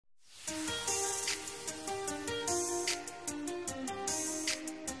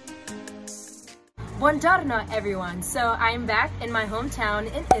Buongiorno everyone! So I am back in my hometown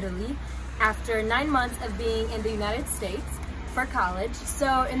in Italy after 9 months of being in the United States for college.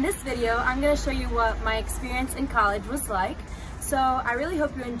 So in this video I'm going to show you what my experience in college was like. So I really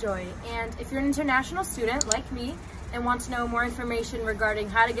hope you enjoy, and if you're an international student like me and want to know more information regarding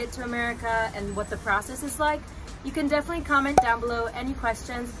how to get to America and what the process is like, you can definitely comment down below any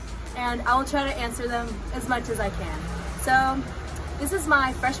questions and I will try to answer them as much as I can. So this is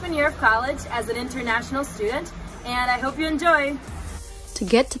my freshman year of college as an international student, and I hope you enjoy! To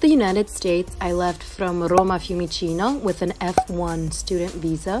get to the United States, I left from Roma Fiumicino with an F-1 student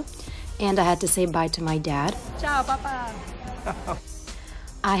visa, and I had to say bye to my dad. Ciao, Papa!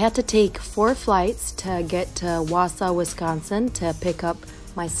 I had to take 4 flights to get to Wausau, Wisconsin to pick up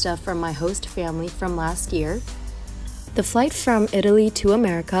my stuff from my host family from last year. The flight from Italy to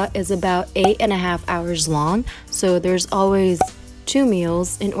America is about 8.5 hours long, so there's always 2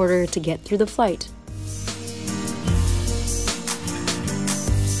 meals in order to get through the flight.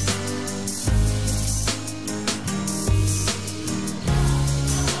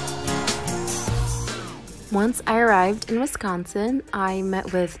 Once I arrived in Wisconsin, I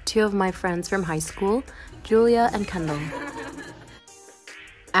met with 2 of my friends from high school, Julia and Kendall.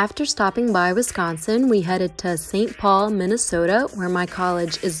 After stopping by Wisconsin, we headed to St. Paul, Minnesota, where my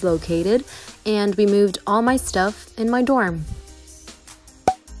college is located, and we moved all my stuff in my dorm.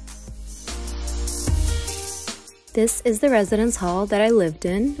 This is the residence hall that I lived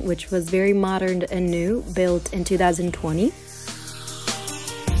in, which was very modern and new, built in 2020.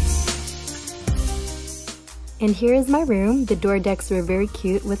 And here is my room. The door decks were very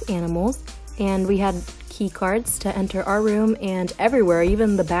cute with animals, and we had key cards to enter our room and everywhere,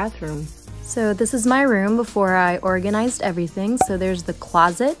 even the bathroom. So this is my room before I organized everything. So there's the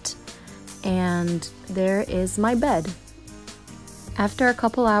closet, and there is my bed. After a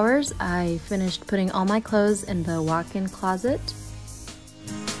couple hours, I finished putting all my clothes in the walk-in closet.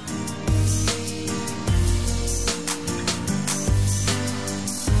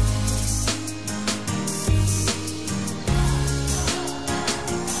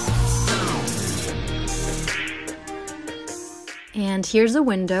 And here's a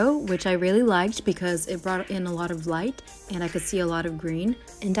window, which I really liked because it brought in a lot of light and I could see a lot of green.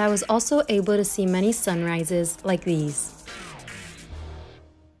 And I was also able to see many sunrises like these.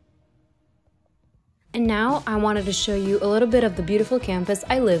 And now I wanted to show you a little bit of the beautiful campus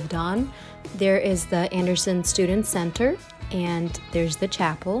I lived on. There is the Anderson Student Center and there's the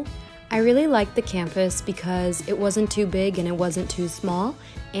chapel. I really liked the campus because it wasn't too big and it wasn't too small,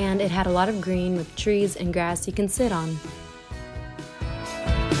 and it had a lot of green with trees and grass you can sit on.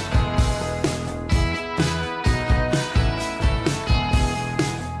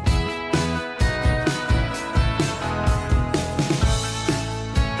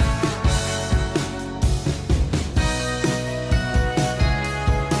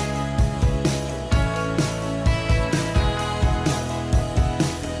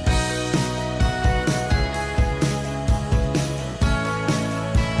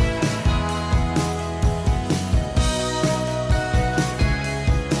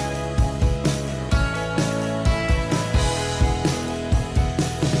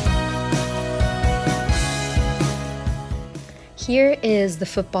 Here is the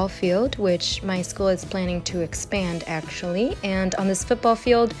football field, which my school is planning to expand actually. And on this football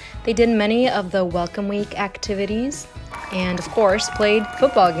field, they did many of the Welcome Week activities and of course played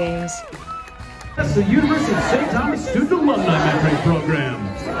football games. That's the University of St. Thomas Student Alumni Mentoring Program.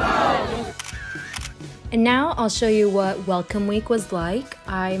 And now I'll show you what Welcome Week was like.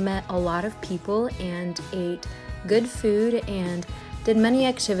 I met a lot of people and ate good food and did many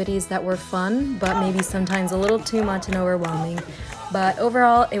activities that were fun, but maybe sometimes a little too much and overwhelming. But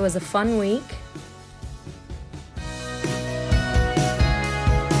overall, it was a fun week.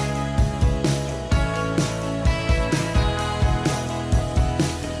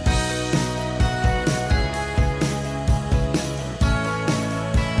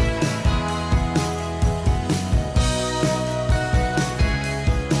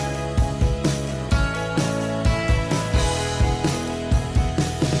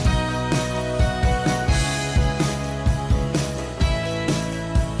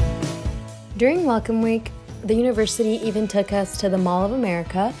 During Welcome Week, the university even took us to the Mall of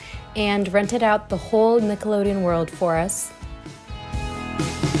America and rented out the whole Nickelodeon world for us.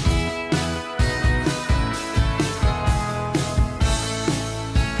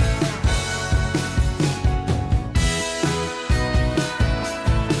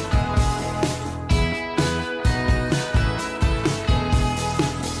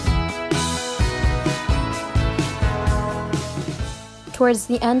 Towards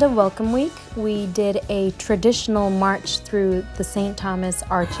the end of Welcome Week, we did a traditional march through the St. Thomas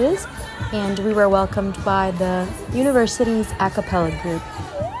Arches, and we were welcomed by the university's a cappella group.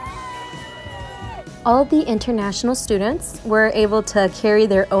 All of the international students were able to carry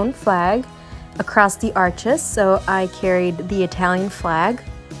their own flag across the arches, so I carried the Italian flag.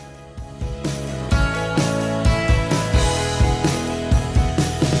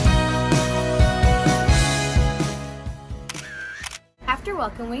 After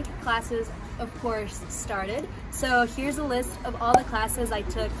Welcome Week, classes of course started. So here's a list of all the classes I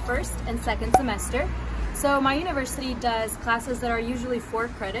took first and second semester. So my university does classes that are usually 4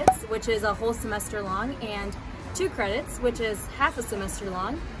 credits, which is a whole semester long, and 2 credits, which is half a semester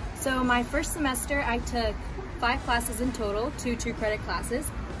long. So my first semester I took 5 classes in total, 2 2-credit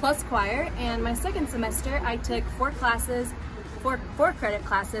classes, plus choir, and my second semester I took 4 credit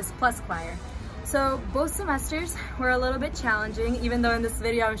classes plus choir. So both semesters were a little bit challenging, even though in this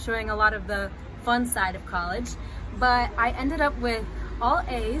video I'm showing a lot of the fun side of college, but I ended up with all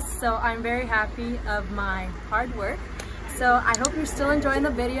A's, so I'm very happy of my hard work. So I hope you're still enjoying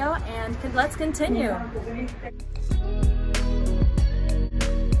the video, and let's continue.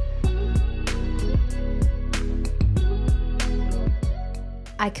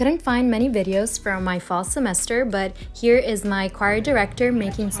 I couldn't find many videos from my fall semester, but here is my choir director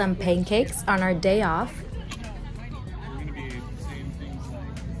making some pancakes on our day off.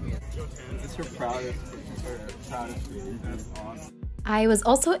 I was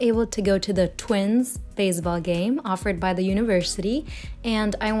also able to go to the Twins baseball game offered by the university,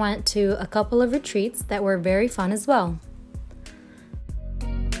 and I went to a couple of retreats that were very fun as well.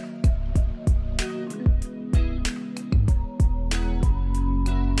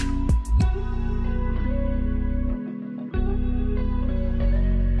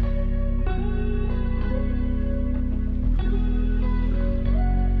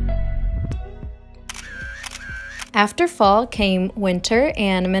 After fall came winter,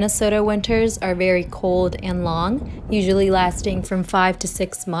 and Minnesota winters are very cold and long, usually lasting from 5 to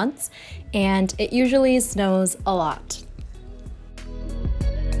 6 months, and it usually snows a lot.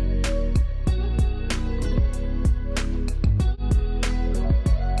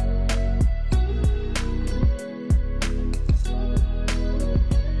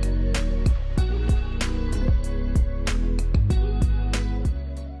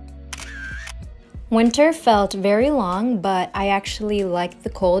 Winter felt very long, but I actually liked the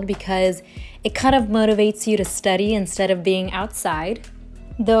cold because it kind of motivates you to study instead of being outside,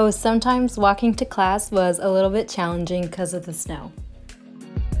 though sometimes walking to class was a little bit challenging because of the snow.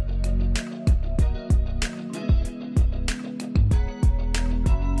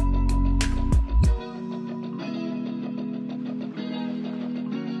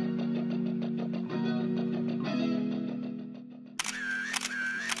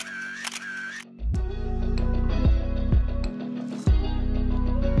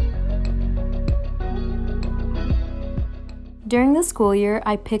 During the school year,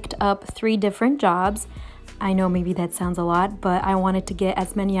 I picked up 3 different jobs. I know maybe that sounds a lot, but I wanted to get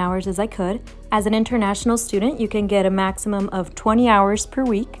as many hours as I could. As an international student, you can get a maximum of 20 hours per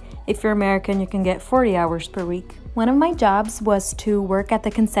week. If you're American, you can get 40 hours per week. One of my jobs was to work at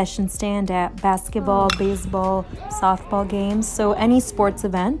the concession stand at basketball, baseball, softball games, so any sports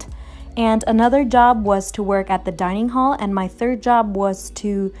event. And another job was to work at the dining hall, and my third job was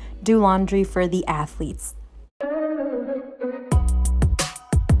to do laundry for the athletes.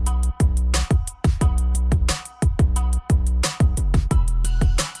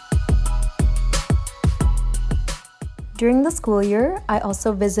 During the school year, I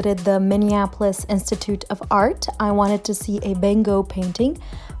also visited the Minneapolis Institute of Art. I wanted to see a Van Gogh painting,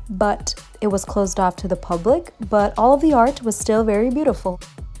 but it was closed off to the public, but all of the art was still very beautiful.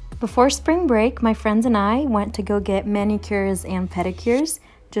 Before spring break, my friends and I went to go get manicures and pedicures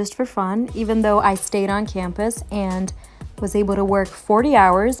just for fun, even though I stayed on campus and was able to work 40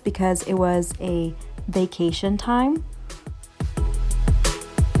 hours because it was a vacation time.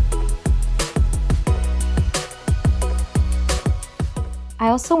 I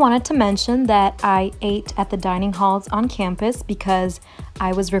also wanted to mention that I ate at the dining halls on campus because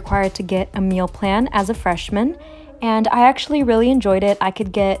I was required to get a meal plan as a freshman, and I actually really enjoyed it. I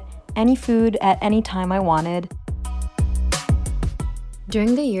could get any food at any time I wanted.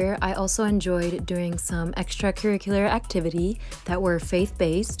 During the year, I also enjoyed doing some extracurricular activity that were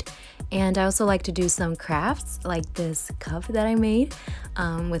faith-based, and I also like to do some crafts like this cup that I made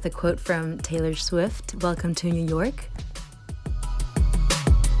with a quote from Taylor Swift, "Welcome to New York."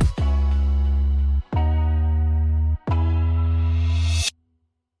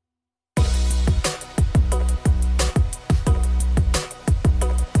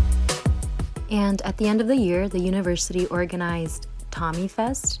 And at the end of the year, the university organized Tommy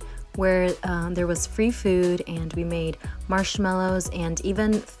Fest, where there was free food and we made marshmallows, and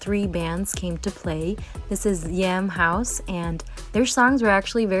even 3 bands came to play. This is Yam House, and their songs were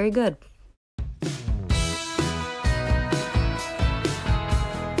actually very good.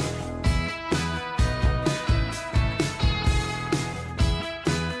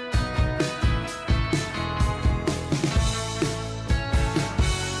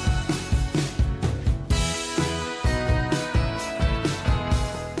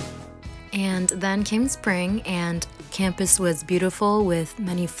 And then came spring, and campus was beautiful with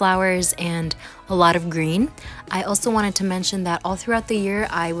many flowers and a lot of green. I also wanted to mention that all throughout the year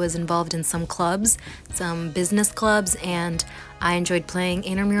I was involved in some clubs, some business clubs, and I enjoyed playing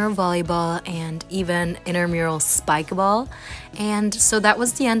intramural volleyball and even intramural spikeball. And so that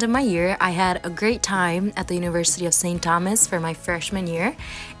was the end of my year. I had a great time at the University of St. Thomas for my freshman year,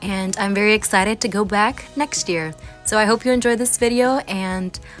 and I'm very excited to go back next year. So I hope you enjoyed this video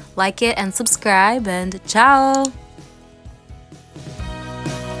and like it and subscribe, and ciao!